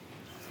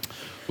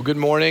Well, good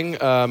morning.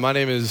 My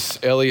name is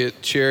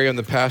Elliot Cherry. I'm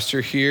the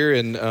pastor here,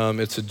 and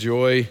it's a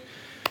joy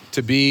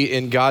to be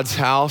in God's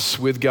house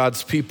with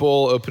God's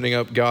people, opening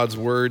up God's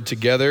word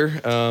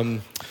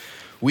together.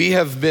 We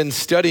have been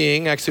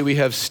studying, we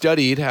have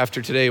studied,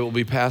 after today it will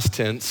be past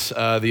tense,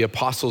 the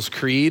Apostles'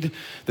 Creed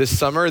this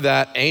summer.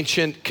 That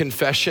ancient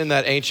confession,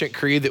 that ancient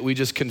creed that we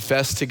just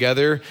confessed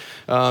together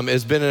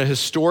has been a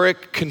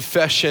historic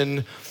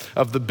confession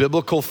of the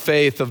biblical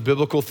faith, of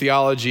biblical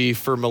theology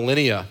for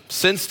millennia.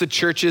 Since the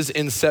church's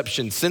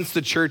inception, since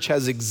the church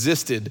has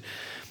existed,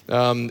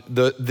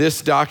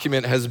 this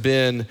document has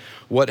been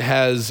what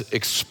has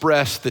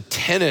expressed the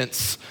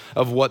tenets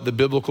of what the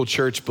biblical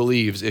church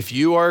believes. If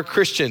you are a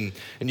Christian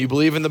and you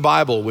believe in the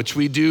Bible, which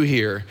we do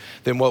here,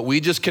 then what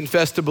we just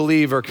confess to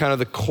believe are kind of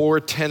the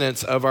core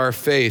tenets of our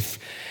faith.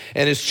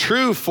 And it's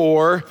true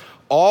for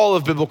all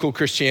of biblical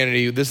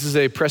Christianity. This is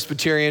a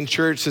Presbyterian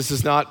church. This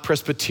is not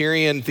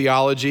Presbyterian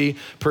theology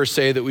per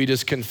se that we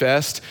just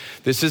confessed.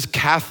 This is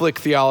Catholic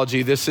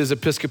theology. This is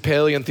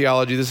Episcopalian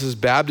theology. This is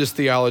Baptist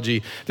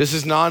theology. This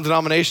is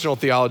non-denominational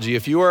theology.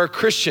 If you are a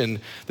Christian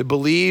that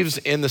believes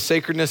in the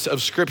sacredness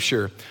of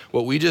Scripture,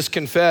 what we just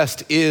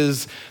confessed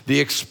is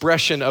the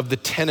expression of the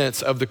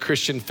tenets of the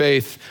Christian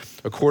faith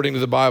according to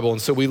the Bible. And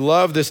so we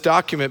love this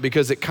document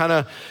because it kind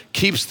of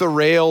keeps the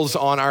rails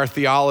on our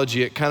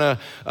theology. It kind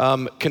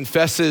of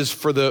confesses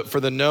for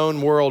the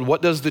known world,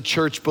 what does the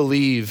church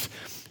believe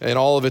in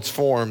all of its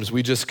forms?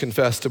 We just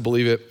confess to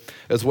believe it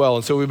as well.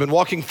 And so we've been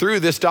walking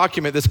through this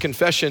document, this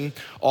confession,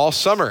 all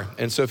summer.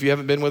 And so if you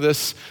haven't been with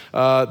us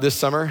this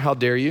summer, how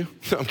dare you?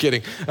 I'm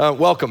kidding.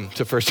 Welcome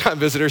to first-time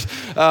visitors.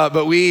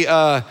 But we've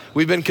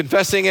been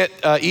confessing it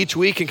each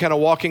week and kind of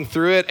walking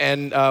through it,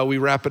 and we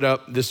wrap it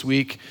up this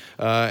week.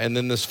 And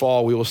then this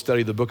fall, we will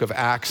study the book of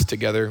Acts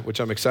together, which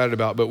I'm excited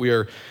about. But we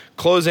are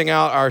closing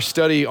out our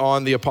study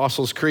on the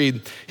Apostles'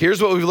 Creed. Here's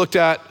what we've looked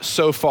at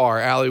so far.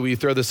 Allie, will you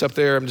throw this up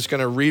there? I'm just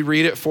going to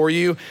reread it for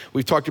you.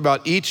 We've talked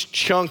about each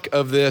chunk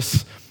of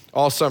this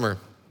all summer.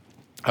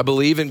 I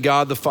believe in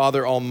God the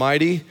Father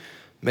Almighty,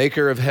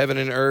 maker of heaven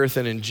and earth,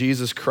 and in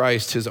Jesus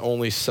Christ, his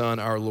only Son,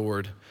 our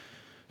Lord,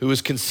 who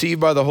was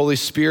conceived by the Holy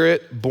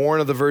Spirit, born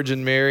of the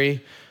Virgin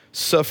Mary,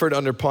 suffered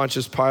under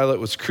Pontius Pilate,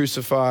 was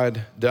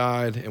crucified,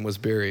 died, and was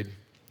buried.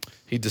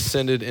 He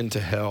descended into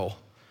hell.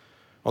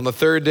 On the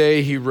third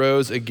day, he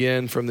rose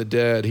again from the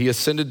dead. He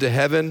ascended to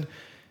heaven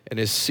and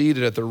is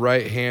seated at the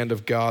right hand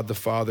of God the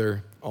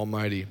Father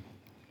Almighty.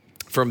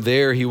 From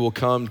there, he will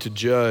come to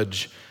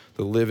judge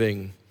the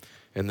living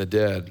and the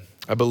dead.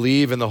 I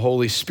believe in the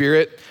Holy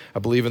Spirit. I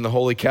believe in the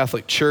Holy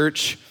Catholic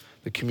Church,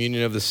 the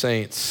communion of the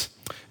saints.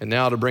 And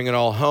now to bring it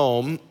all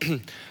home,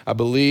 I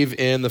believe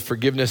in the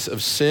forgiveness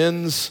of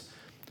sins,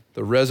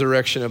 the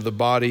resurrection of the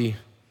body,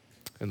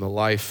 and the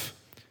life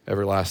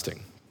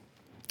everlasting.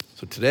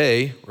 So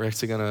today, we're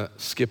actually going to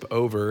skip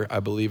over, I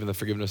believe in the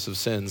forgiveness of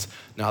sins.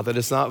 Not that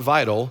it's not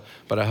vital,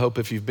 but I hope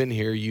if you've been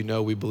here, you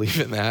know we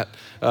believe in that.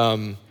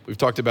 We've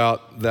talked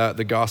about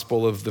the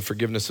gospel of the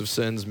forgiveness of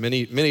sins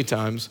many, many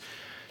times.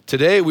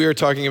 Today, we are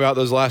talking about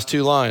those last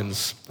two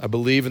lines. I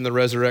believe in the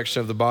resurrection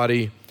of the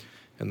body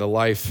and the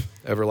life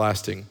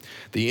everlasting.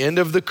 The end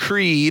of the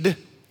creed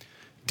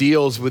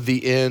deals with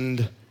the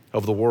end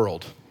of the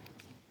world.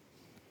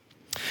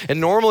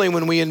 And normally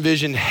when we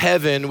envision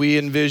heaven, we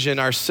envision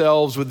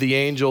ourselves with the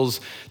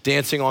angels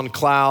dancing on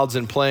clouds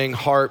and playing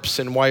harps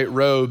in white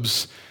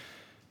robes.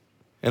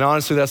 And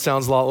honestly, that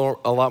sounds a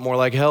lot more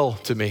like hell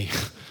to me.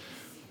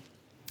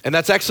 And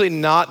that's actually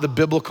not the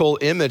biblical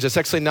image. That's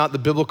actually not the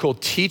biblical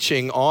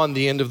teaching on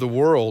the end of the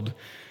world.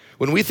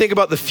 When we think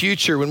about the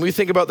future, when we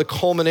think about the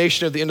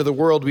culmination of the end of the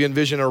world, we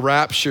envision a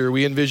rapture.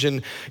 We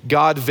envision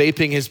God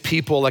vaping his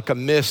people like a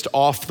mist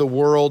off the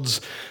world's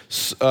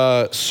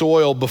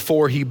soil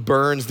before he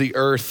burns the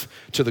earth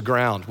to the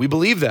ground. We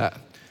believe that.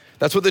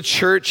 That's what the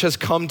church has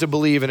come to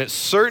believe, and it's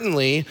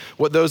certainly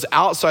what those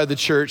outside the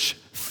church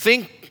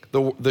think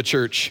the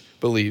church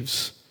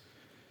believes.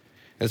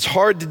 It's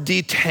hard to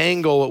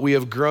detangle what we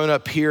have grown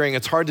up hearing.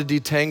 It's hard to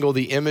detangle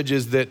the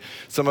images that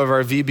some of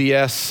our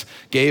VBS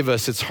gave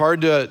us. It's hard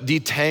to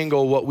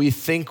detangle what we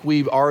think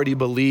we already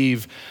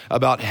believe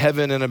about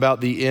heaven and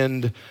about the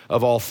end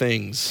of all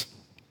things.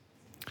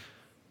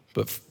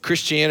 But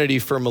Christianity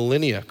for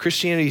millennia,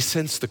 Christianity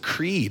since the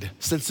creed,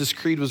 since this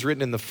creed was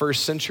written in the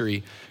first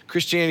century,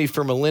 Christianity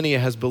for millennia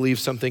has believed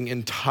something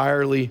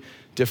entirely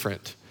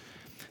different.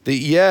 That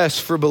yes,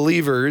 for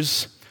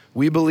believers,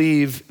 we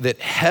believe that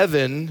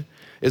heaven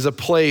is a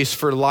place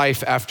for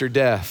life after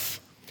death.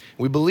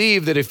 We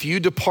believe that if you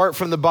depart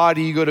from the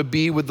body, you go to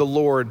be with the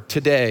Lord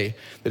today.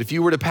 That if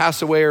you were to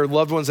pass away or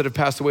loved ones that have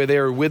passed away, they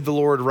are with the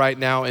Lord right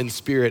now in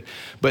spirit.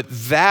 But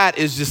that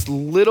is just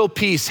little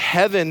piece.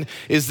 Heaven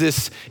is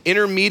this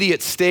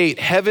intermediate state.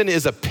 Heaven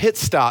is a pit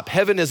stop.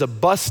 Heaven is a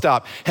bus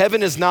stop.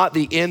 Heaven is not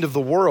the end of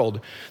the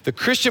world. The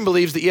Christian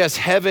believes that yes,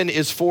 heaven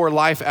is for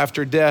life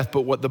after death,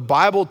 but what the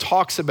Bible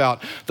talks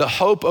about, the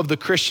hope of the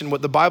Christian,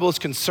 what the Bible is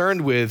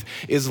concerned with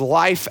is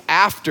life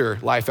after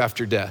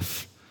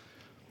death.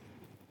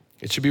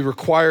 It should be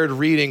required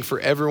reading for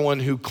everyone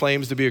who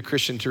claims to be a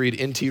Christian to read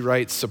N.T.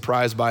 Wright's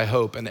Surprised by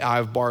Hope, and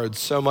I've borrowed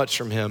so much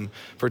from him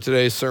for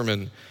today's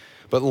sermon.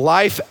 But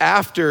life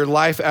after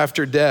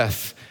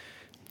death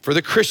for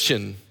the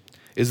Christian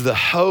is the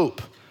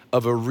hope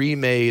of a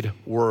remade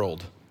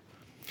world.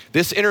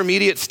 This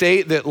intermediate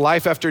state that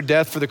life after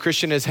death for the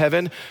Christian is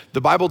heaven,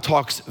 the Bible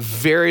talks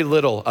very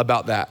little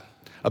about that,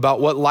 about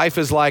what life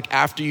is like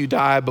after you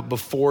die, but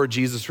before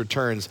Jesus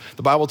returns.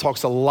 The Bible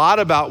talks a lot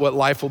about what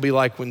life will be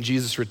like when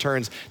Jesus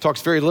returns. It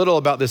talks very little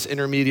about this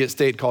intermediate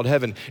state called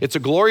heaven. It's a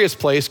glorious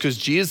place because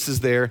Jesus is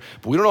there,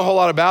 but we don't know a whole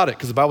lot about it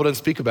because the Bible doesn't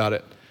speak about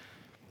it.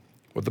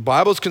 What the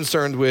Bible's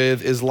concerned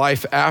with is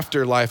life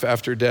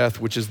after death,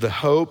 which is the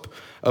hope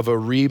of a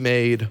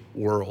remade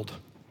world.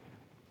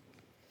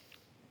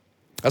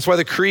 That's why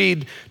the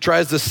Creed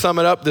tries to sum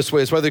it up this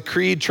way. It's why the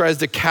Creed tries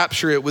to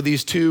capture it with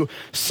these two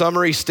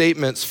summary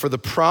statements for the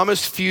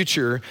promised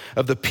future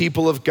of the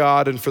people of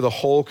God and for the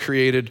whole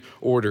created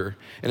order.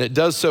 And it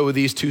does so with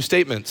these two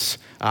statements.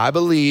 I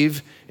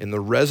believe in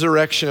the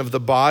resurrection of the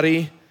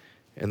body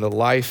and the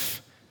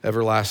life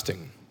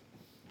everlasting.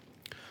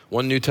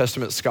 One New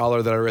Testament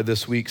scholar that I read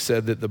this week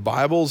said that the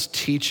Bible's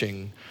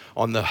teaching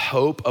on the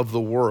hope of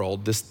the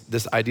world,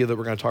 this idea that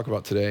we're going to talk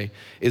about today,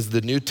 is the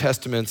New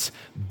Testament's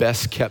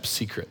best kept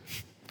secret.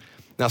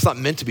 Now, it's not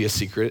meant to be a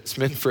secret. It's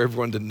meant for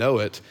everyone to know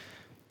it.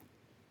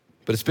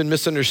 But it's been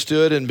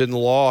misunderstood and been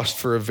lost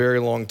for a very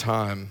long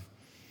time.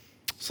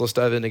 So let's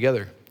dive in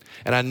together.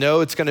 And I know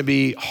it's going to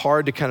be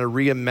hard to kind of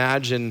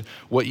reimagine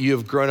what you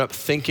have grown up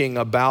thinking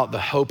about the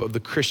hope of the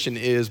Christian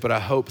is, but I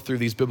hope through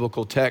these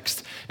biblical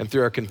texts and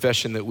through our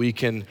confession that we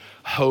can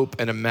hope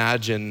and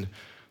imagine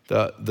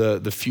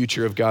the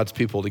future of God's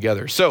people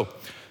together. So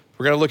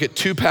we're going to look at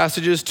two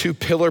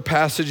pillar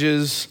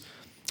passages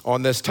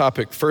on this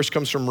topic. First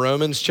comes from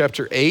Romans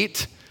chapter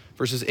 8,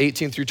 verses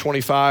 18 through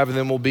 25, and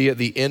then we'll be at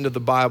the end of the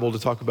Bible to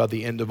talk about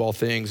the end of all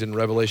things in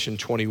Revelation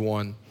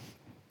 21.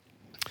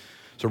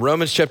 So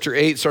Romans chapter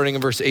 8, starting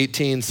in verse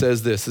 18,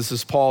 says this. This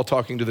is Paul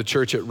talking to the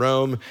church at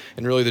Rome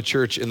and really the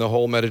church in the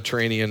whole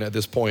Mediterranean at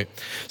this point.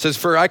 It says,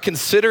 "For I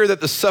consider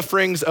that the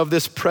sufferings of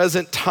this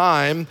present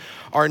time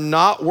are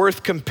not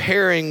worth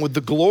comparing with the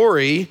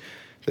glory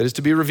that is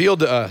to be revealed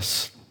to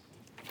us.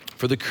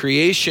 For the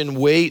creation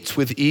waits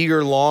with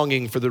eager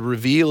longing for the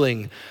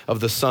revealing of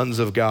the sons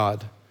of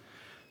God.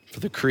 For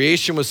the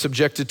creation was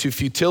subjected to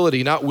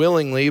futility, not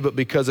willingly, but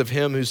because of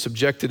him who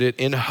subjected it,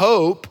 in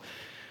hope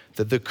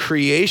that the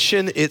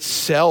creation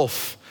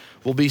itself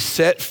will be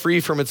set free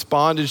from its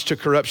bondage to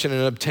corruption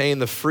and obtain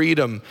the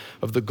freedom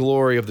of the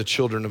glory of the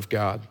children of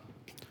God.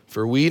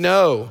 For we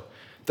know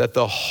that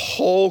the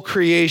whole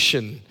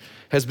creation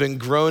has been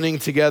groaning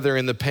together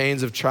in the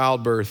pains of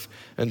childbirth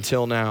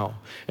until now.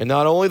 And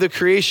not only the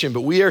creation,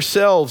 but we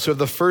ourselves who have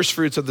the first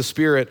fruits of the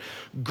Spirit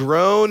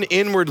groan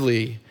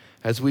inwardly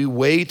as we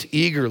wait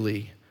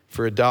eagerly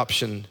for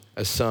adoption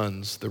as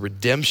sons, the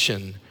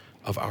redemption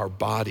of our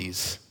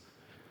bodies.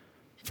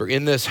 For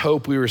in this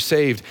hope we were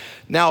saved.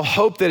 Now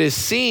hope that is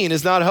seen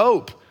is not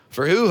hope.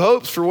 For who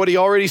hopes for what he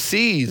already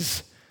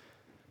sees?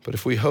 But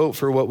if we hope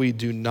for what we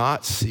do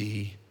not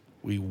see,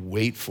 we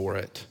wait for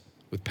it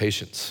with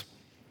patience."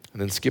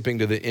 And then skipping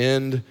to the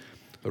end,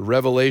 a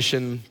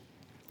Revelation,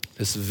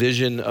 this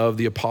vision of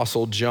the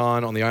Apostle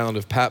John on the island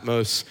of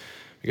Patmos.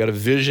 We got a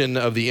vision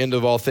of the end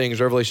of all things.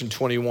 Revelation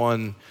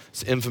 21,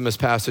 this infamous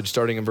passage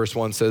starting in verse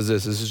 1 says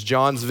this. This is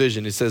John's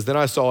vision. He says, "Then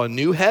I saw a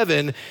new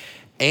heaven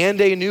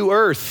and a new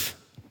earth.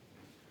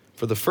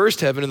 For the first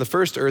heaven and the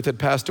first earth had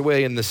passed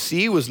away, and the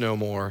sea was no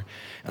more.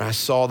 And I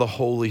saw the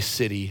holy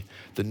city,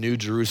 the new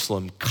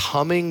Jerusalem,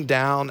 coming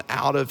down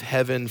out of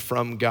heaven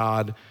from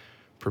God,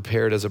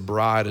 prepared as a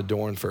bride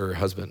adorned for her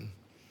husband.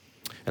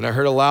 And I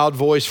heard a loud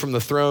voice from the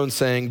throne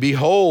saying,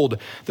 'Behold,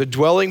 the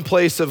dwelling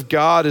place of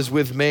God is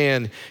with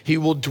man. He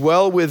will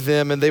dwell with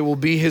them, and they will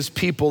be his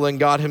people, and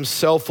God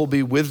himself will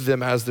be with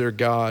them as their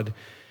God.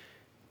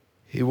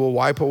 He will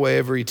wipe away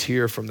every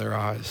tear from their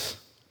eyes,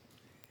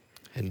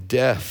 and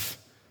death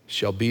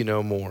shall be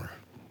no more.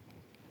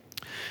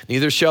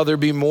 Neither shall there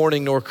be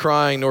mourning, nor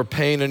crying, nor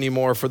pain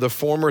anymore, for the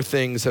former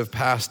things have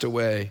passed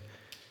away.'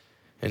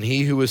 And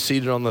he who was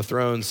seated on the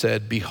throne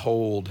said,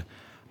 'Behold,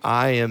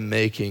 I am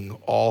making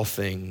all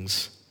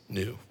things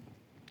new.'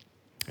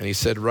 And he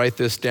said, 'Write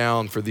this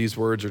down, for these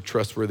words are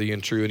trustworthy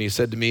and true.' And he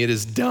said to me, 'It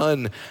is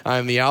done. I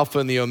am the Alpha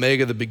and the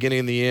Omega, the beginning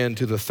and the end.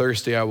 To the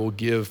thirsty I will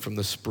give from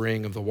the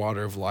spring of the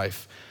water of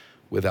life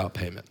without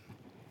payment.'"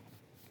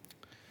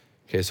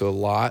 Okay, so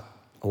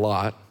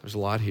there's a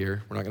lot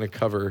here. We're not going to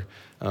cover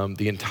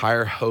the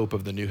entire hope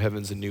of the new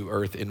heavens and new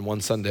earth in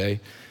one Sunday.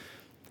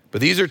 But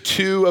these are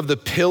two of the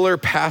pillar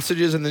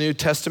passages in the New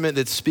Testament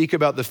that speak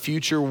about the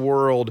future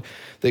world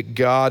that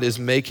God is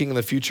making,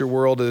 the future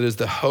world that is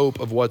the hope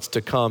of what's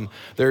to come.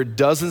 There are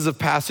dozens of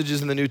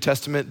passages in the New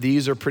Testament.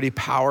 These are pretty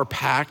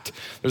power-packed.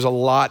 There's a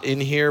lot in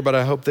here, but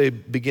I hope they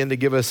begin to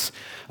give us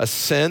a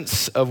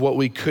sense of what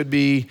we could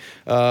be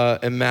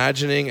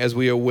imagining as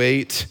we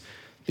await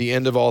the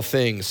end of all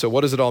things. So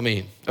what does it all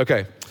mean?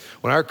 Okay,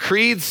 When our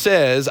creed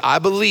says, I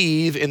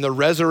believe in the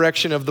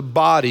resurrection of the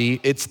body,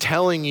 it's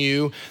telling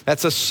you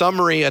that's a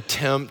summary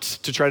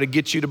attempt to try to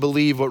get you to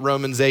believe what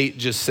Romans 8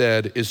 just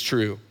said is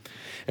true.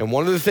 And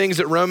one of the things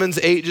that Romans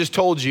 8 just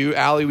told you,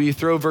 Allie, will you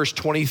throw verse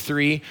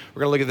 23? We're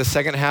gonna look at the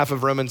second half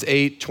of Romans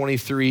 8,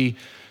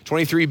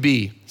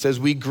 23b. It says,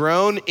 we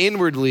groan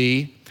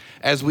inwardly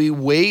as we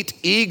wait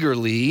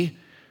eagerly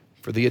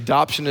for the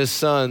adoption as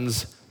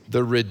sons,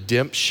 the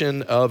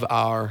redemption of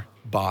our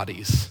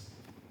bodies.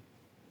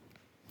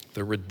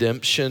 The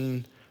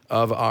redemption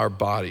of our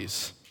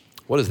bodies.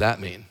 What does that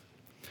mean?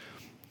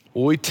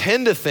 Well, we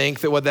tend to think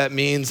that what that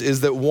means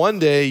is that one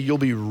day you'll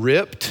be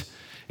ripped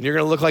and you're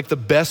gonna look like the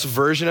best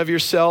version of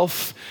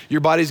yourself. Your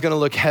body's gonna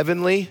look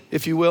heavenly,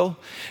 if you will.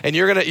 And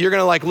you're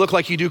gonna like look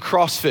like you do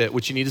CrossFit,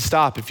 which you need to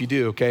stop if you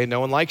do, okay? No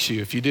one likes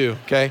you if you do,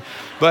 okay?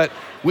 But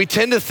we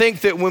tend to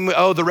think that when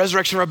the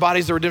resurrection of our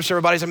bodies, the redemption of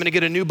our bodies, I'm gonna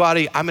get a new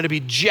body, I'm gonna be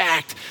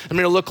jacked, I'm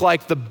gonna look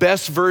like the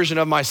best version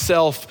of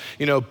myself,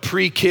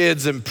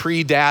 pre-kids and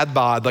pre-dad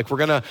bod. Like we're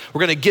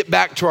gonna get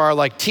back to our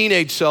like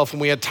teenage self when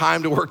we had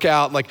time to work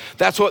out. Like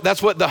that's what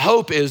the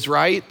hope is,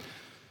 right?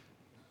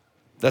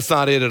 That's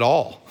not it at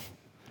all.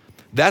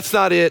 That's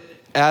not it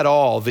at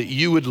all, that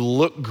you would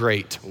look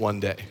great one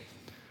day.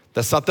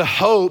 That's not the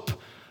hope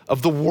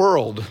of the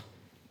world.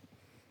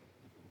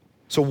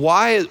 So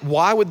why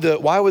would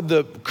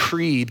the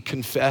creed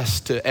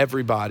confess to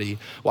everybody?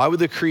 Why would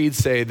the creed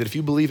say that if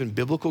you believe in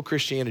biblical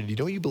Christianity, you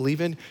know what you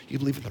believe in? You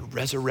believe in the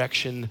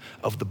resurrection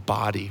of the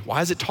body.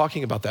 Why is it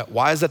talking about that?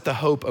 Why is that the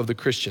hope of the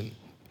Christian?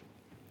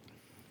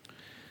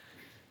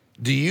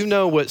 Do you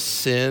know what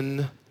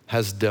sin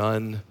has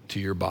done to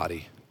your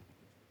body?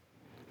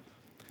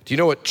 Do you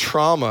know what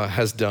trauma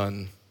has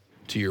done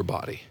to your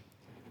body?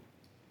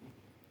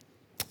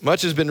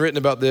 Much has been written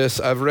about this.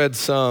 I've read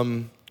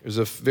some. There's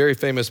a very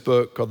famous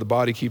book called The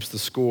Body Keeps the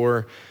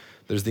Score.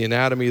 There's The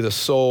Anatomy of the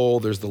Soul.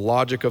 There's The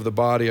Logic of the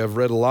Body. I've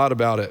read a lot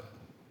about it.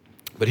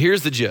 But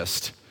here's the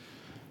gist.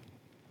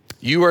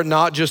 You are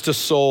not just a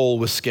soul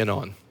with skin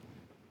on.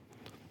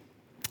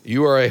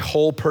 You are a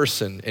whole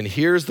person. And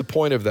here's the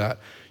point of that.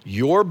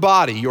 Your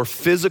body, your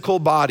physical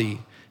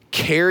body,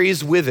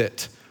 carries with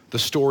it the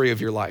story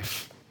of your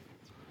life.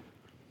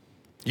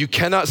 You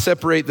cannot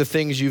separate the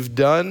things you've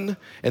done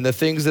and the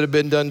things that have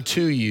been done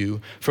to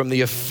you from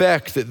the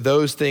effect that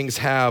those things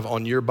have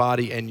on your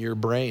body and your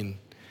brain.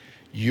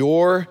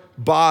 Your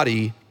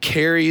body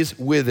carries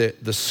with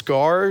it the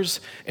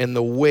scars and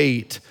the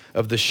weight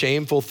of the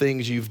shameful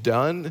things you've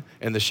done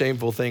and the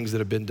shameful things that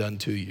have been done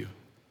to you.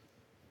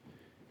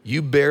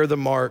 You bear the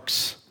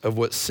marks of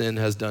what sin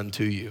has done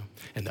to you,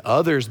 and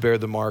others bear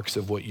the marks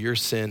of what your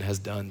sin has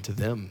done to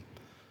them.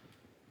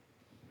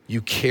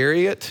 You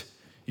carry it.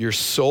 Your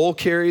soul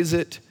carries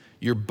it,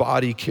 your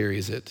body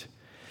carries it.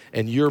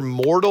 And your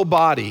mortal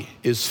body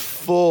is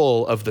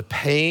full of the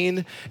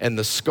pain and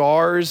the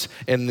scars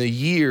and the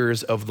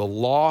years of the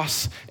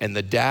loss and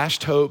the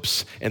dashed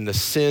hopes and the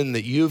sin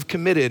that you've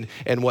committed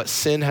and what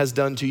sin has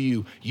done to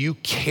you. You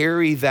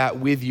carry that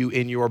with you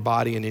in your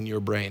body and in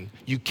your brain.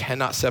 You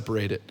cannot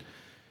separate it.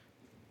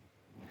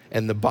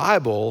 And the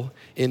Bible,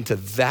 into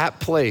that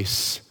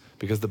place,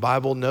 because the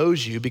Bible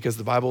knows you, because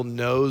the Bible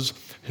knows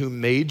who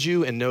made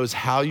you and knows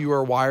how you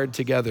are wired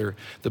together.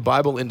 The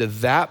Bible into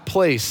that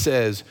place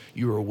says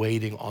you are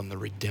waiting on the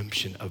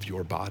redemption of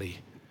your body.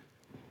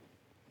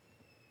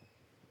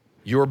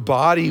 Your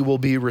body will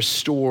be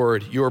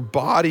restored. Your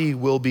body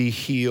will be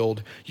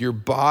healed. Your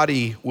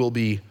body will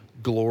be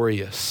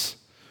glorious.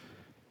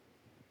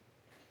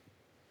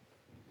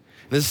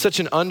 This is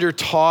such an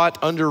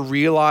under-taught,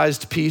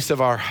 under-realized piece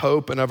of our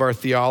hope and of our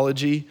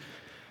theology.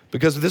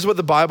 Because this is what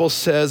the Bible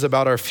says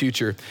about our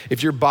future.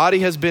 If your body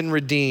has been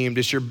redeemed,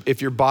 if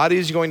your body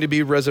is going to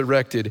be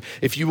resurrected,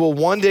 if you will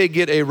one day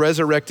get a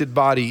resurrected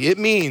body, it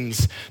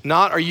means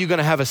not are you going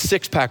to have a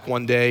six-pack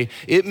one day.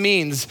 It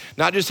means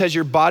not just has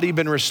your body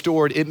been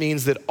restored, it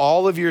means that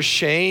all of your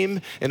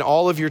shame and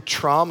all of your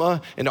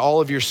trauma and all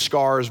of your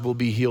scars will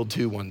be healed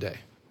too one day.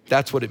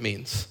 That's what it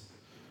means.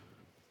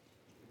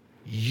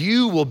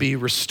 You will be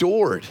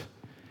restored.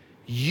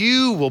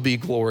 You will be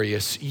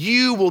glorious.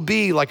 You will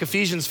be, like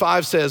Ephesians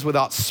 5 says,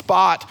 without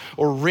spot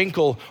or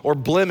wrinkle or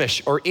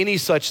blemish or any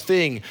such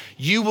thing.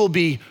 You will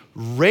be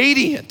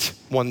radiant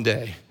one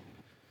day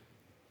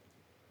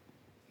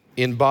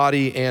in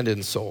body and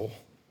in soul.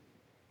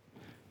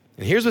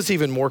 And here's what's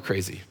even more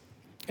crazy.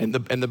 And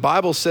the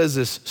Bible says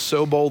this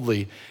so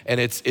boldly,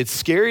 and it's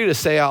scary to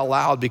say out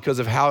loud because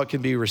of how it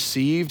can be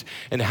received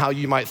and how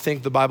you might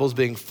think the Bible's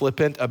being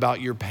flippant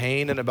about your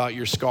pain and about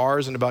your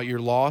scars and about your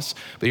loss.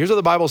 But here's what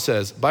the Bible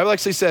says. The Bible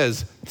actually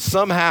says,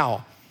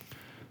 somehow,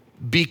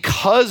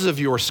 because of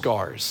your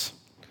scars,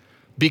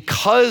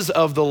 because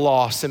of the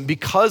loss and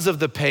because of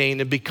the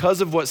pain and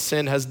because of what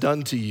sin has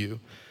done to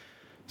you,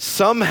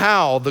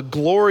 somehow the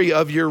glory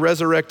of your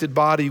resurrected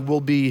body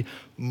will be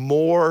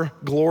more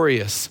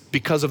glorious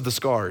because of the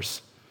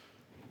scars.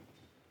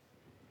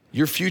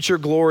 Your future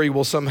glory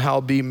will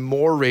somehow be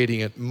more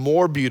radiant,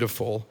 more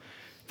beautiful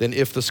than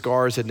if the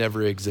scars had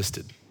never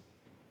existed.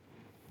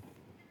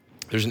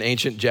 There's an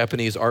ancient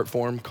Japanese art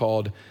form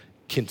called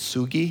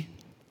kintsugi.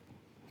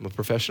 I'm a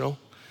professional.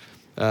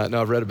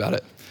 No, I've read about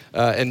it.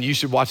 And you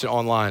should watch it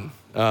online.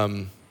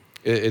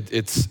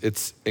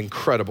 It's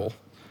incredible.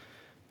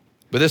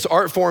 But this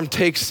art form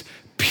takes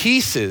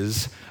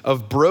pieces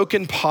of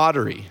broken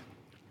pottery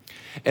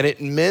and it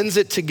mends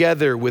it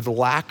together with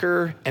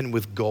lacquer and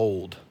with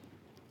gold.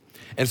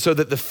 And so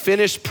that the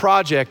finished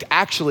project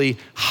actually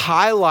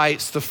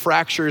highlights the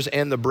fractures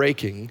and the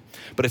breaking,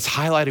 but it's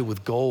highlighted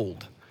with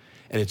gold.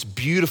 And it's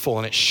beautiful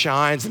and it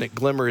shines and it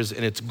glimmers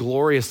and it's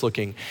glorious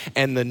looking.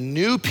 And the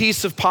new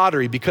piece of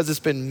pottery, because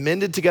it's been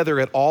mended together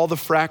at all the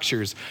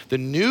fractures, the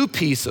new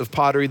piece of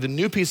pottery, the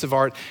new piece of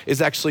art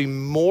is actually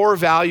more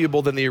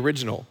valuable than the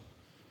original,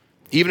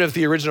 even if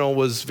the original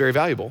was very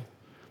valuable.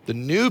 The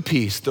new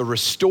piece, the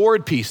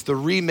restored piece, the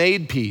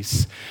remade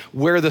piece,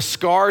 where the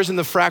scars and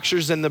the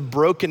fractures and the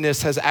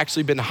brokenness has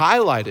actually been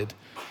highlighted,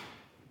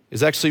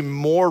 is actually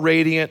more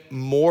radiant,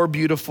 more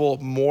beautiful,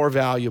 more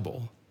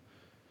valuable.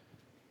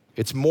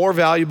 It's more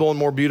valuable and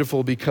more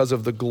beautiful because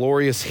of the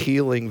glorious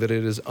healing that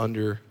it has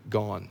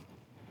undergone.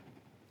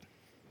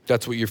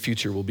 That's what your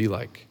future will be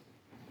like.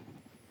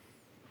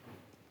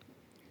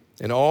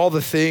 And all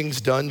the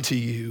things done to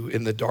you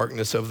in the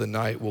darkness of the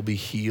night will be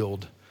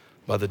healed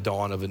by the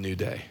dawn of a new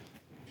day.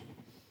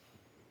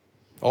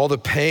 All the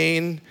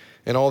pain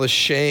and all the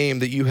shame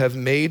that you have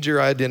made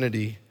your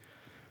identity,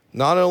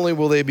 not only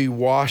will they be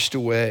washed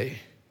away,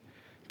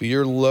 but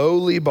your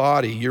lowly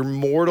body, your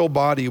mortal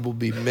body will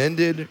be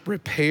mended,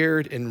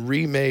 repaired, and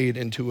remade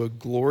into a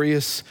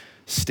glorious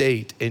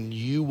state, and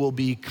you will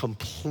be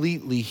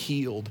completely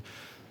healed.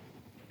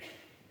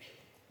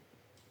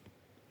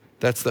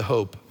 That's the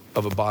hope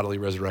of a bodily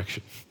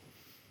resurrection.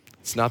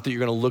 It's not that you're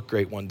gonna look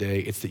great one day,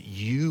 it's that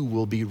you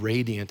will be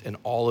radiant and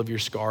all of your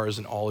scars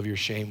and all of your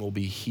shame will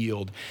be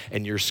healed,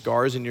 and your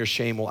scars and your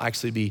shame will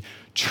actually be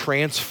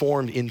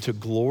transformed into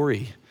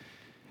glory.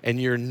 And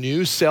your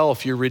new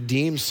self, your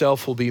redeemed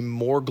self, will be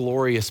more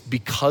glorious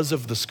because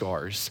of the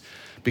scars,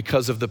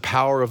 because of the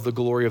power of the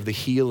glory of the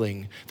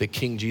healing that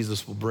King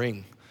Jesus will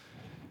bring.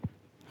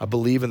 I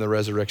believe in the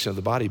resurrection of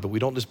the body, but we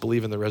don't just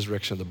believe in the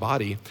resurrection of the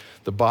body.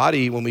 The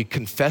body, when we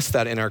confess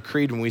that in our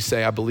creed, when we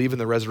say, I believe in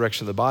the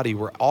resurrection of the body,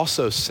 we're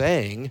also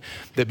saying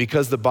that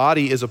because the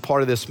body is a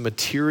part of this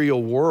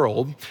material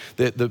world,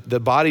 that the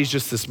body is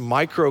just this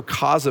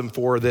microcosm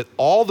for that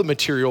all the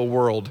material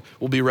world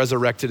will be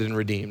resurrected and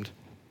redeemed.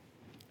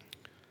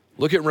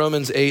 Look at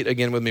Romans 8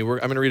 again with me. I'm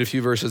gonna read a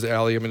few verses,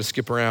 Allie. I'm gonna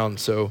skip around,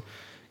 so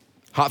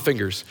hot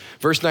fingers.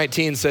 Verse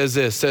 19 says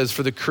this, says,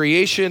 for the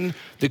creation,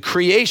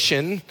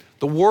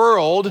 the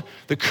world,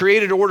 the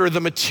created order,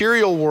 the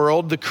material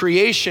world, the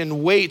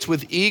creation waits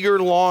with eager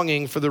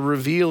longing for the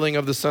revealing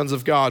of the sons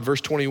of God.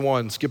 Verse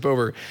 21, skip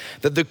over.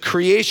 That the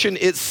creation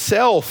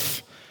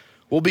itself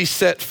will be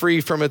set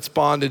free from its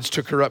bondage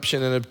to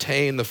corruption and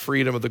obtain the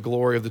freedom of the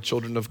glory of the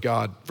children of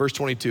God. Verse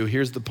 22,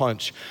 here's the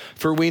punch.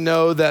 For we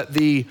know that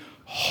the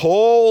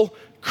whole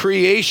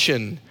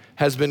creation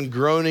has been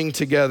groaning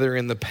together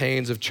in the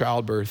pains of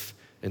childbirth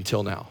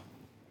until now.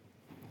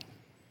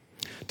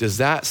 Does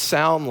that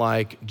sound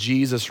like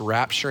Jesus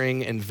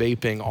rapturing and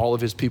vaping all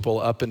of his people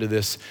up into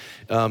this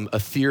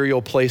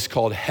ethereal place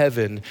called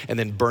heaven and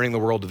then burning the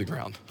world to the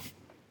ground?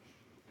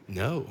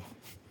 No.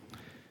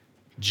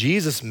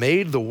 Jesus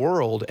made the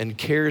world and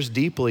cares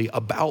deeply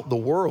about the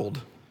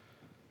world,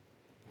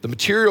 the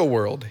material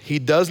world. He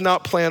does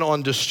not plan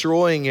on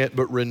destroying it,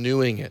 but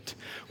renewing it.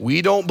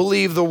 We don't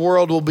believe the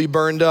world will be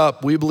burned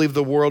up. We believe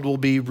the world will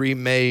be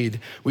remade.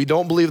 We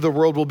don't believe the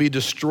world will be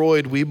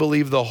destroyed. We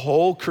believe the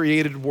whole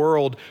created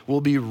world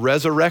will be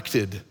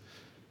resurrected.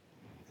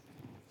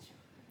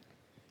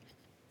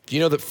 Do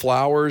you know that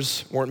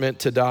flowers weren't meant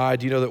to die?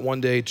 Do you know that one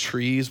day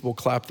trees will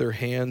clap their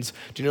hands?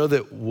 Do you know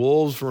that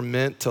wolves were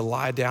meant to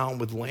lie down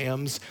with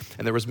lambs?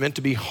 And there was meant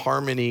to be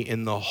harmony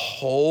in the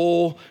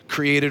whole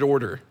created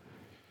order.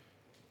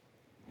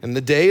 And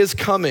the day is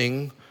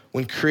coming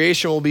when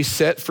creation will be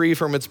set free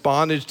from its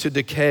bondage to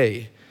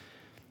decay.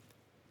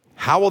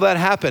 How will that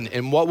happen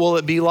and what will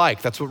it be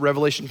like? That's what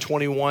Revelation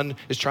 21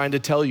 is trying to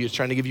tell you. It's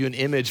trying to give you an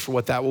image for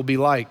what that will be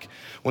like.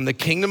 When the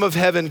kingdom of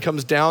heaven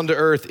comes down to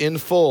earth in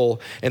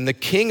full and the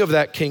king of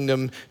that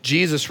kingdom,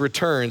 Jesus,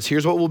 returns,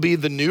 here's what will be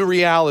the new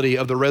reality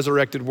of the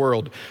resurrected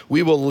world.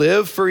 We will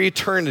live for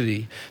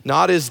eternity,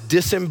 not as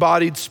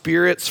disembodied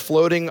spirits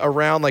floating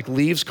around like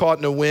leaves caught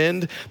in a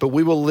wind, but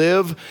we will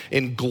live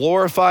in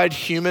glorified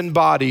human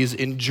bodies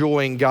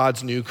enjoying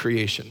God's new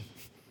creation.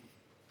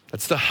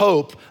 That's the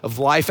hope of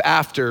life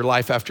after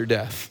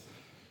death.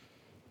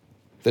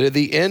 That at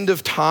the end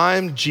of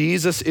time,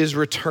 Jesus is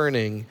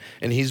returning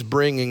and he's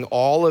bringing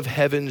all of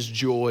heaven's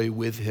joy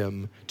with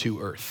him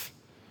to earth.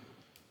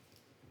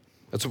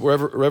 That's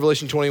what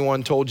Revelation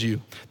 21 told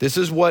you. This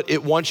is what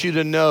it wants you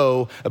to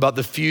know about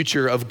the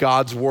future of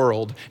God's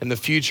world and the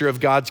future of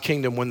God's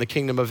kingdom when the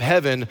kingdom of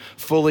heaven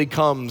fully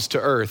comes to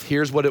earth.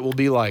 Here's what it will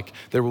be like.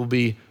 There will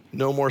be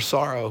no more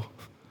sorrow.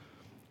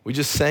 We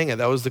just sang it.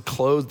 That was the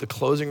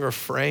closing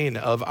refrain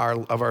of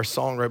our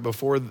song right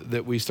before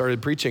that we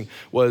started preaching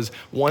was,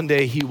 one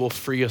day he will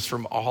free us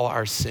from all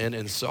our sin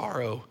and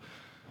sorrow.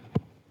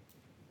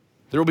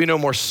 There will be no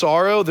more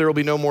sorrow. There will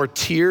be no more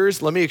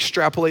tears. Let me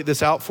extrapolate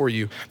this out for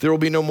you. There will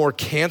be no more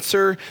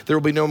cancer. There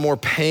will be no more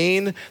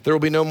pain. There will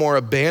be no more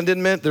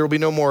abandonment. There will be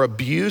no more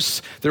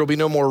abuse. There will be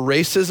no more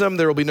racism.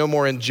 There will be no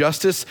more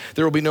injustice.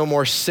 There will be no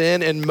more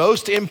sin. And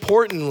most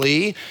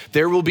importantly,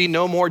 there will be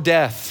no more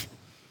death.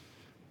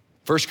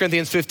 1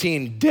 Corinthians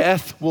 15,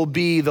 death will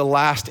be the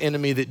last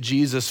enemy that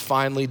Jesus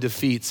finally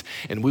defeats.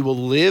 And we will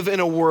live in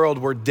a world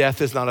where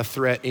death is not a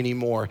threat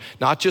anymore.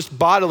 Not just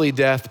bodily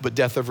death, but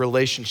death of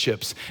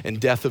relationships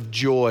and death of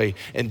joy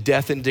and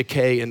death and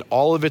decay in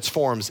all of its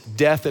forms.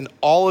 Death and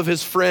all of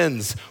his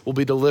friends will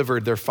be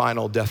delivered their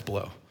final death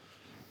blow.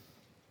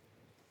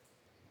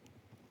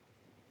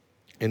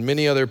 In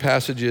many other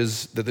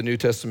passages that the New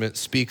Testament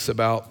speaks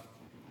about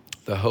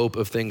the hope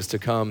of things to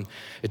come,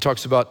 it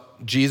talks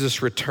about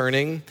Jesus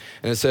returning,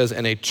 and it says,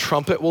 and a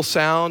trumpet will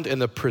sound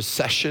and the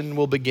procession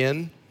will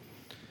begin.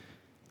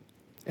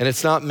 And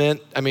it's not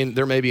meant,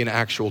 there may be an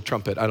actual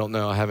trumpet. I don't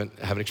know, I haven't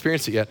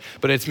experienced it yet,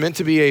 but it's meant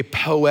to be a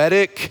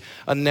poetic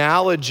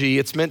analogy.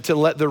 It's meant to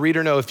let the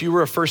reader know, if you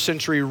were a first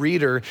century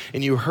reader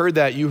and you heard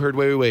that, you heard,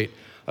 wait,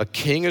 a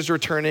king is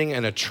returning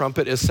and a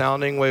trumpet is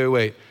sounding,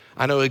 wait.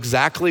 I know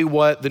exactly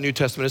what the New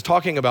Testament is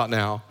talking about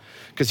now.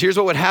 Because here's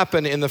what would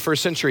happen in the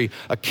first century.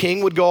 A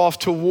king would go off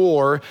to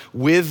war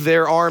with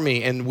their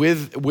army and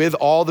with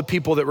all the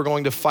people that were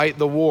going to fight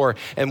the war.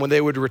 And when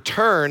they would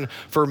return,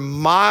 for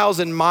miles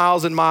and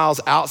miles and miles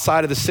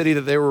outside of the city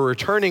that they were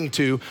returning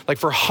to, like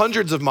for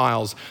hundreds of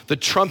miles, the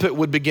trumpet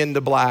would begin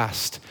to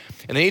blast.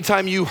 And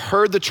anytime you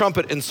heard the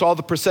trumpet and saw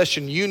the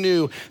procession, you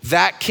knew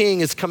that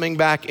king is coming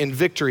back in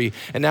victory.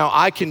 And now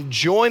I can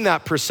join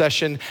that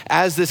procession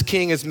as this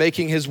king is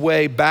making his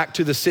way back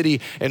to the city,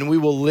 and we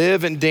will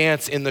live and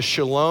dance in the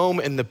shalom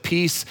and the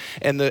peace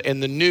and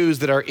the news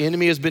that our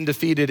enemy has been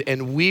defeated,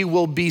 and we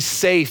will be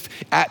safe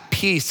at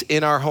peace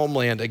in our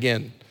homeland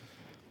again.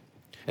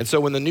 And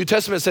so when the New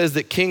Testament says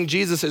that King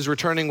Jesus is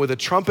returning with a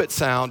trumpet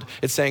sound,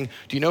 it's saying,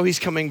 do you know he's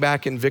coming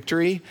back in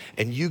victory?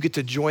 And you get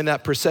to join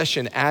that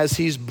procession as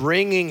he's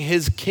bringing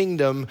his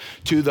kingdom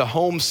to the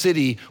home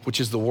city, which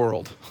is the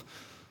world.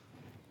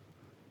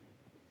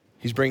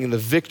 He's bringing the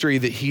victory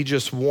that he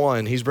just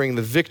won. He's bringing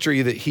the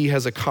victory that he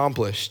has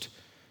accomplished.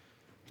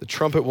 The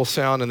trumpet will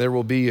sound and there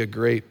will be a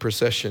great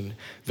procession.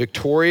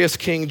 Victorious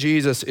King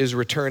Jesus is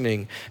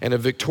returning. And a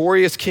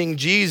victorious King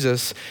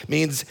Jesus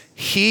means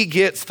he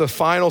gets the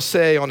final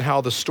say on how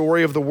the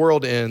story of the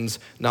world ends,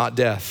 not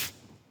death.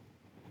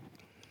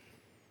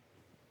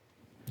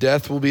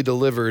 Death will be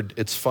delivered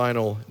its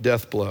final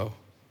death blow.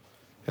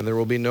 And there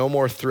will be no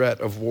more threat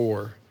of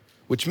war.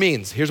 Which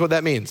means, here's what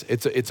that means.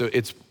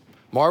 It's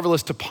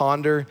marvelous to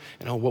ponder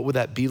and what would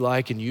that be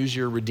like, and use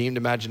your redeemed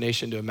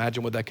imagination to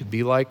imagine what that could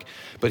be like.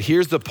 But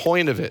here's the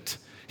point of it.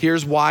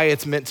 Here's why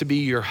it's meant to be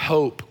your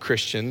hope,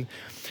 Christian,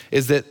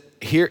 is that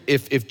here,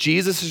 if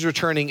Jesus is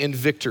returning in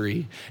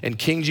victory and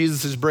King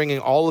Jesus is bringing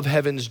all of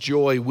heaven's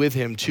joy with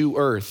him to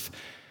earth,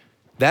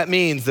 that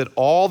means that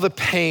all the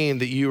pain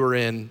that you are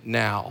in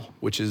now,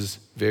 which is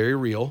very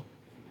real,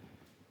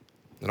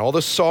 and all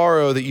the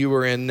sorrow that you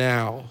are in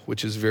now,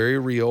 which is very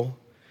real,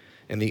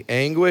 and the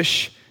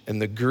anguish and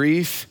the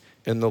grief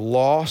and the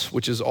loss,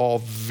 which is all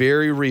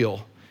very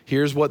real.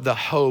 Here's what the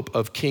hope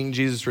of King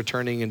Jesus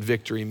returning in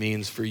victory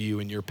means for you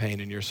and your pain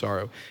and your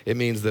sorrow. It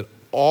means that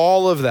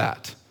all of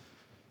that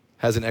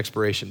has an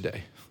expiration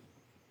day.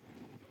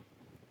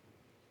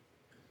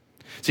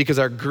 See, because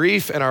our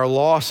grief and our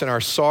loss and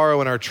our sorrow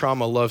and our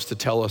trauma loves to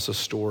tell us a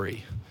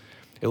story.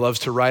 It loves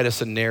to write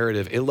us a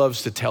narrative. It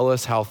loves to tell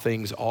us how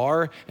things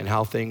are and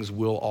how things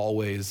will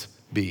always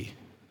be.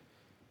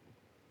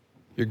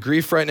 Your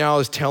grief right now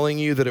is telling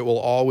you that it will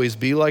always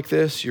be like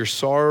this. Your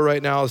sorrow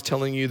right now is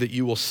telling you that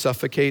you will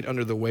suffocate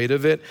under the weight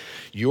of it.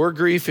 Your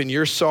grief and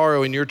your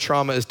sorrow and your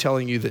trauma is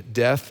telling you that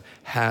death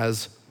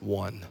has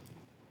won.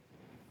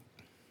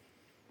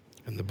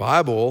 And the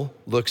Bible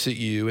looks at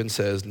you and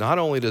says, not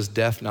only does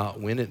death not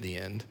win at the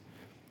end,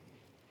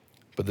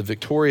 but the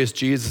victorious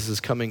Jesus is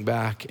coming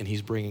back and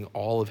he's bringing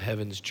all of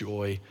heaven's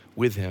joy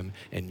with him,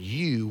 and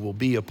you will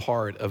be a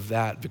part of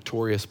that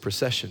victorious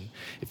procession.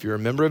 If you're a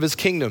member of his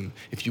kingdom,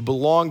 if you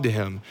belong to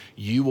him,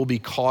 you will be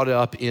caught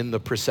up in the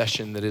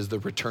procession that is the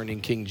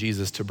returning King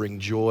Jesus to bring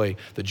joy,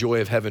 the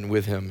joy of heaven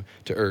with him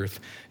to earth.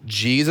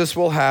 Jesus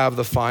will have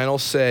the final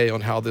say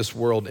on how this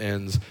world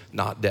ends,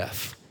 not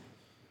death.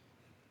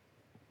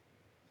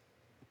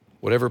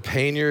 Whatever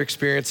pain you're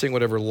experiencing,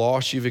 whatever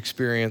loss you've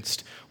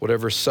experienced,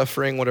 whatever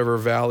suffering, whatever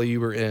valley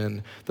you are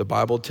in, the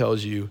Bible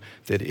tells you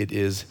that it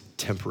is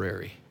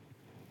temporary.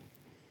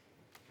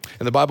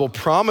 And the Bible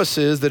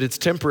promises that it's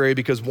temporary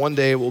because one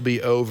day it will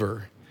be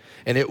over.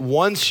 And it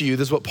wants you,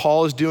 this is what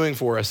Paul is doing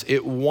for us,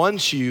 it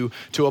wants you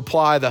to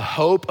apply the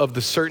hope of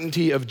the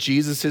certainty of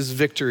Jesus'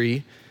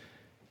 victory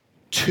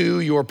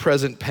to your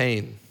present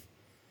pain.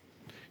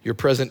 Your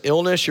present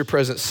illness, your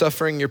present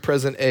suffering, your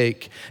present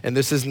ache. And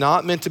this is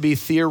not meant to be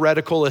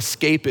theoretical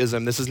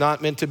escapism. This is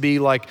not meant to be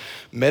like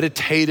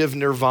meditative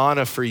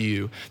nirvana for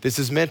you. This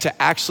is meant to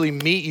actually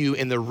meet you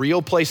in the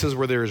real places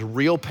where there is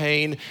real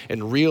pain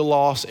and real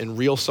loss and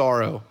real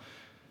sorrow.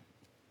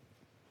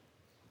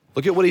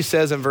 Look at what he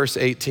says in verse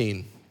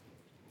 18.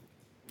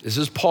 This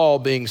is Paul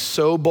being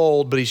so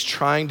bold, but he's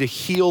trying to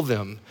heal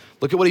them.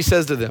 Look at what he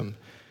says to them.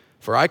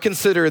 For I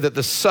consider that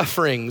the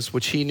sufferings,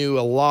 which he knew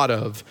a lot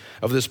of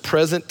this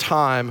present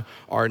time,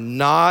 are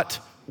not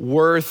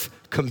worth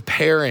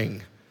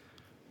comparing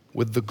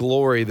with the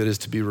glory that is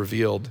to be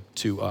revealed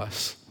to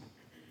us.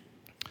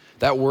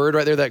 That word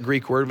right there, that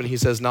Greek word, when he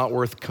says not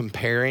worth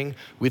comparing,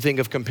 we think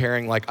of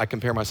comparing like I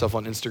compare myself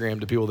on Instagram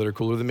to people that are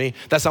cooler than me.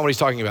 That's not what he's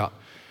talking about.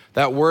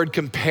 That word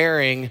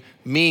comparing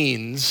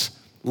means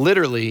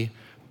literally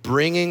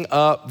bringing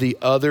up the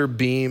other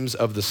beams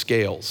of the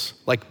scales,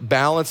 like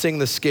balancing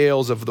the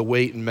scales of the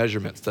weight and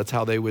measurements. That's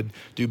how they would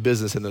do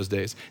business in those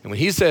days. And when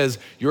he says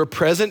your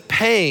present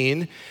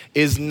pain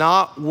is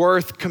not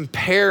worth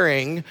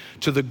comparing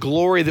to the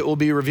glory that will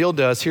be revealed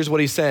to us, here's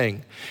what he's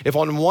saying. If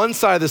on one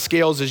side of the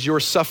scales is your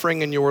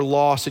suffering and your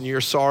loss and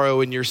your sorrow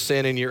and your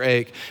sin and your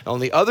ache, and on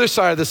the other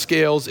side of the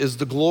scales is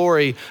the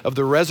glory of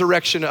the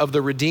resurrection of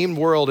the redeemed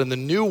world and the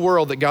new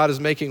world that God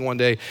is making one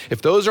day,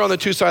 if those are on the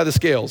two sides of the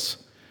scales,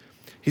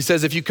 he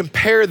says, if you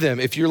compare them,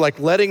 if you're like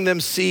letting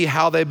them see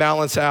how they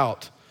balance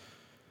out,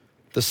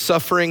 the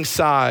suffering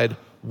side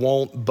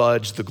won't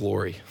budge the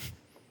glory.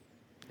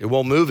 It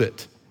won't move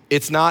it.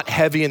 It's not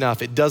heavy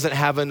enough. It doesn't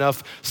have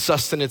enough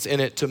sustenance in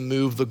it to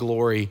move the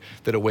glory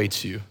that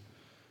awaits you.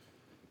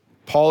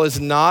 Paul is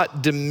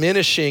not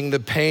diminishing the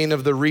pain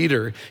of the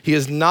reader. He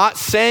is not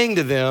saying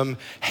to them,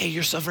 hey,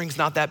 your suffering's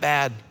not that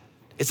bad.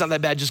 It's not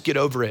that bad, just get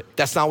over it.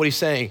 That's not what he's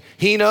saying.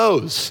 He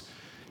knows.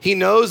 He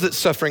knows that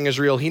suffering is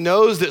real. He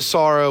knows that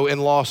sorrow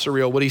and loss are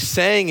real. What he's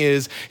saying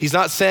is, he's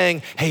not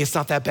saying, hey, it's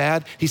not that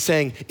bad. He's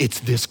saying, it's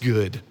this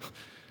good.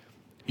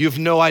 You have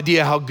no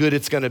idea how good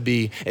it's gonna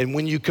be. And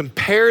when you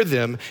compare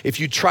them, if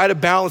you try to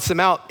balance them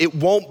out, it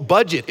won't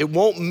budge it. It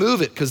won't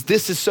move it because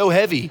this is so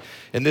heavy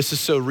and this is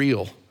so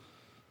real.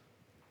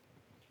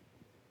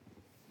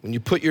 When you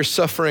put your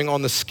suffering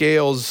on the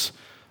scales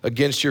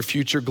against your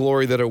future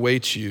glory that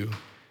awaits you,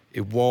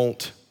 it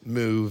won't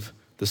move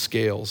the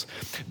scales.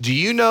 Do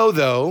you know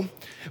though,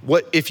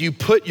 what if you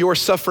put your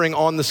suffering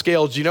on the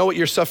scales, do you know what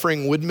your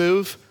suffering would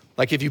move?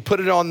 Like if you put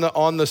it on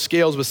the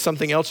scales with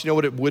something else, you know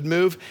what it would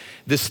move?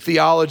 This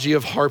theology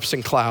of harps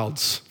and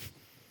clouds.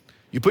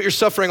 You put your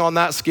suffering on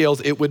that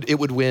scales, it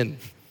would win.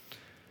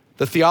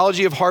 The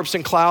theology of harps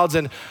and clouds,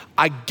 and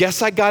I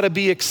guess I gotta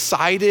be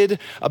excited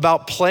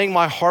about playing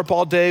my harp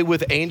all day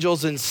with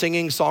angels and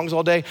singing songs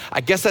all day.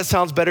 I guess that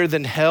sounds better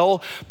than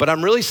hell, but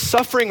I'm really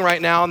suffering right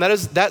now, and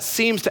that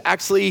seems to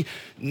actually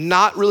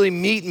not really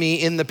meet me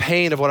in the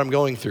pain of what I'm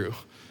going through.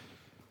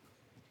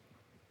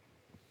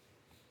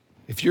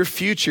 If your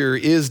future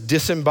is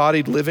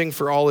disembodied living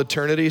for all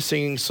eternity,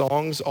 singing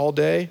songs all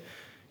day,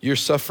 your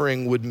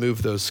suffering would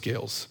move those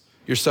scales.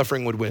 Your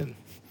suffering would win.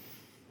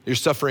 Your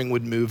suffering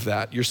would move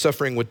that. Your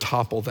suffering would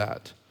topple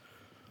that.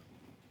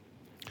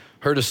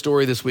 Heard a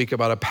story this week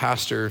about a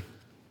pastor,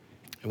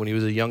 and when he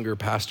was a younger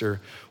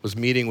pastor, was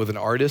meeting with an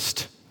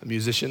artist, a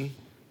musician,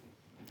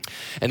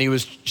 and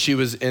she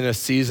was in a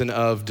season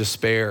of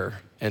despair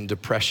and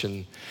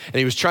depression, and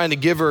he was trying to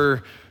give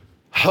her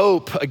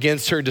hope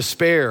against her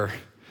despair.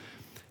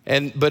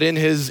 But in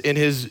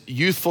his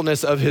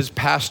youthfulness of his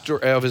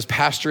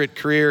pastorate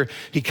career,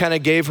 he kind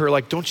of gave her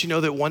like, don't you know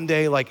that one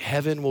day like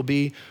heaven we'll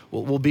be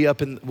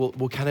up and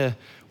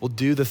we'll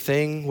do the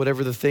thing,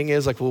 whatever the thing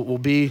is, like we'll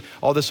be,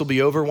 all this will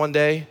be over one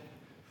day.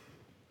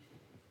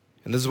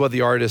 And this is what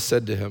the artist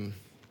said to him.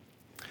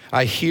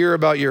 I hear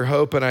about your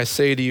hope and I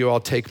say to you, I'll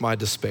take my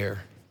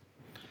despair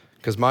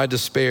because my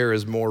despair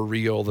is more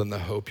real than the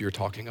hope you're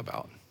talking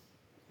about.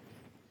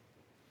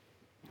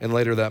 And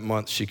later that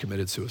month, she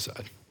committed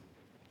suicide.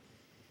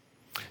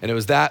 And it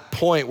was that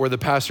point where the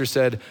pastor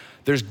said,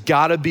 there's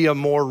gotta be a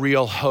more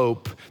real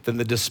hope than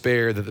the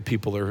despair that the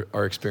people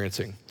are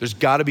experiencing. There's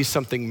gotta be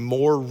something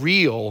more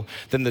real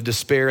than the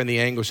despair and the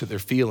anguish that they're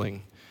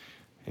feeling.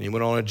 And he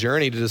went on a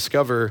journey to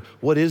discover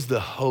what is the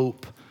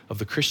hope of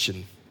the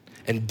Christian,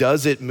 and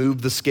does it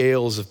move the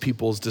scales of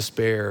people's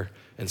despair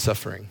and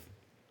suffering?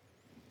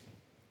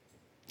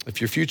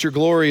 If your future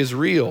glory is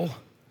real,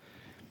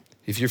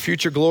 if your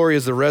future glory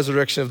is the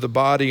resurrection of the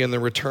body and the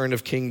return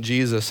of King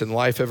Jesus and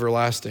life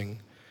everlasting,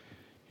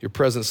 your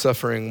present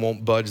suffering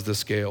won't budge the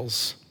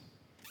scales.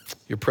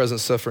 Your present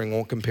suffering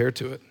won't compare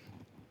to it.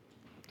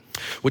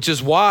 Which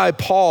is why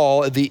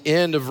Paul, at the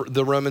end of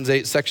the Romans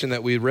 8 section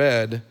that we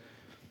read,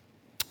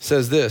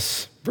 says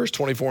this, verse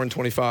 24 and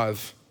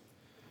 25.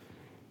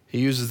 He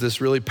uses this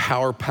really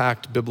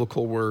power-packed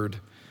biblical word.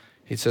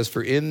 He says,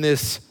 for in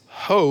this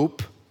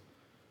hope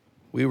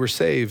we were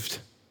saved.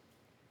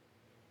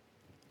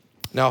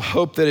 Now,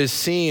 hope that is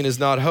seen is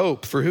not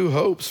hope, for who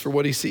hopes for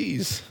what he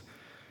sees?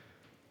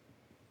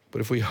 But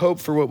if we hope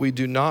for what we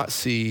do not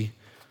see,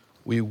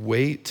 we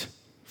wait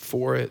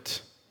for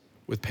it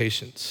with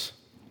patience.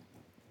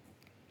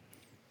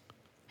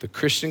 The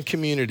Christian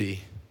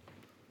community,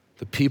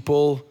 the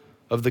people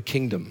of the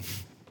kingdom,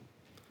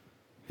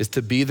 is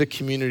to be the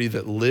community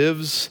that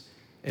lives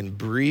and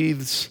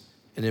breathes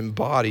and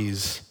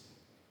embodies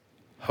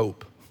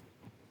hope.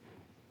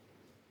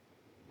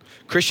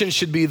 Christians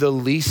should be the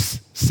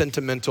least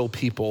sentimental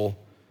people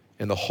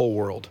in the whole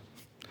world.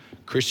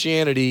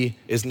 Christianity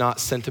is not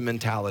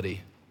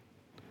sentimentality.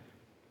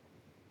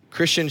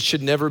 Christians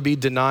should never be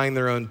denying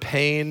their own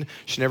pain,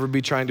 should never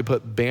be trying to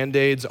put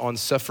Band-Aids on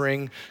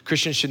suffering.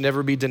 Christians should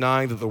never be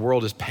denying that the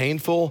world is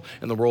painful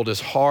and the world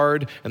is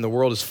hard and the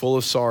world is full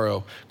of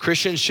sorrow.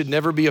 Christians should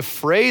never be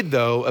afraid,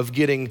 though, of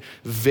getting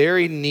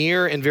very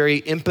near and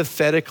very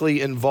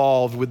empathetically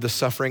involved with the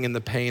suffering and the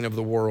pain of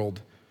the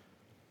world.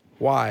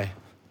 Why?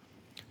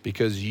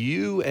 Because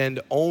you and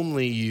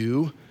only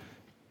you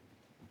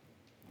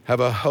have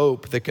a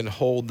hope that can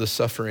hold the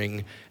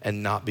suffering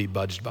and not be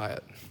budged by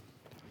it.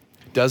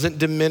 Doesn't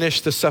diminish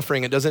the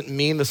suffering. It doesn't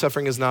mean the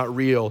suffering is not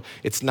real.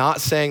 It's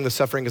not saying the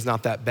suffering is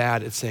not that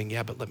bad. It's saying,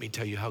 yeah, but let me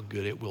tell you how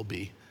good it will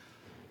be.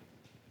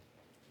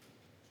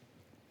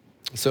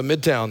 So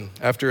Midtown,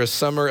 after a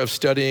summer of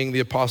studying the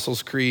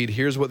Apostles' Creed,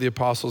 here's what the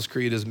Apostles'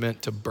 Creed is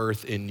meant to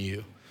birth in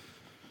you.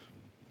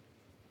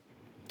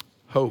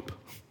 Hope.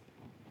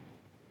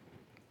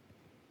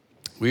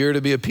 We are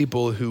to be a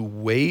people who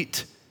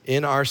wait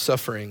in our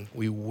suffering.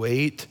 We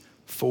wait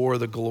for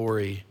the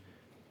glory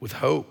with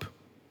hope.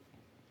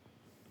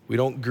 We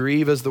don't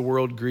grieve as the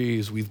world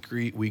grieves. We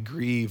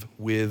grieve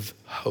with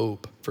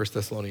hope, 1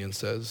 Thessalonians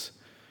says.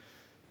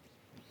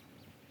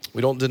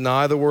 We don't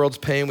deny the world's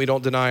pain. We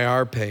don't deny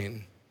our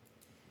pain.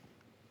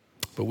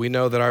 But we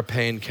know that our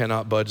pain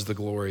cannot budge the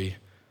glory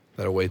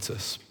that awaits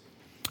us.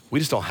 We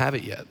just don't have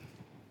it yet.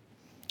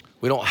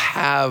 We don't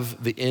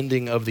have the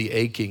ending of the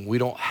aching. We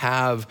don't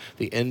have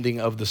the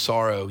ending of the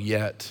sorrow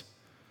yet.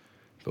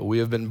 But we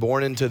have been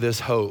born into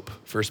this hope,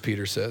 1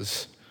 Peter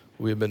says.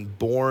 We have been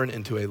born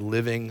into a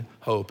living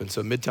hope. And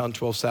so Midtown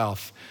 12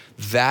 South,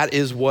 that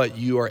is what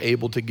you are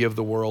able to give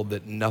the world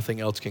that nothing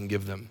else can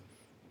give them.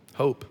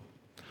 Hope.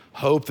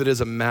 Hope that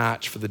is a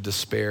match for the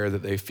despair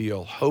that they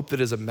feel. Hope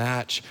that is a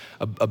match,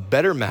 a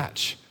better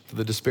match for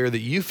the despair that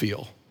you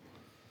feel.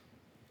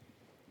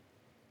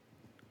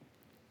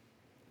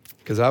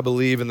 Because I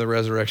believe in the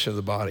resurrection of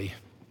the body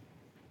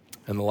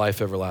and the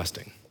life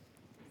everlasting.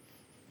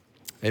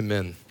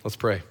 Amen. Let's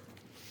pray.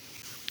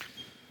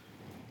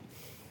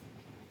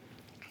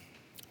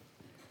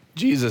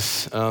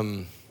 Jesus,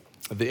 at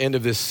the end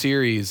of this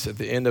series, at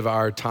the end of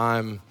our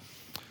time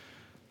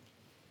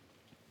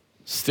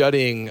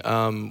studying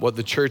what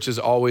the church has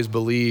always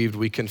believed,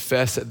 we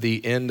confess at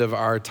the end of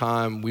our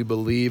time, we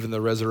believe in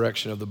the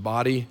resurrection of the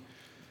body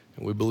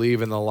and we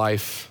believe in the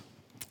life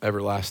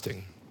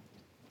everlasting.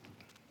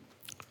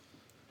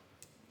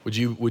 Would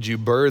you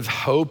birth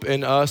hope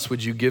in us?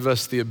 Would you give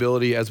us the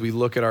ability as we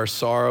look at our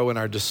sorrow and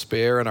our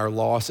despair and our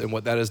loss and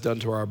what that has done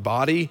to our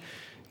body,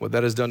 what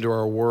that has done to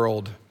our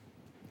world,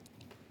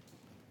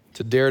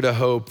 to dare to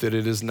hope that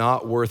it is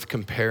not worth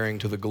comparing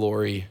to the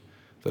glory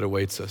that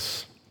awaits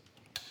us.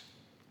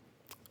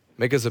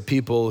 Make us a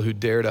people who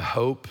dare to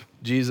hope,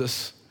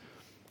 Jesus,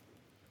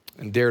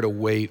 and dare to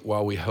wait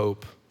while we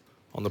hope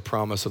on the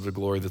promise of the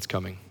glory that's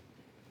coming.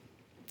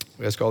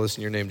 We ask all this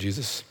in your name,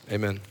 Jesus.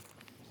 Amen.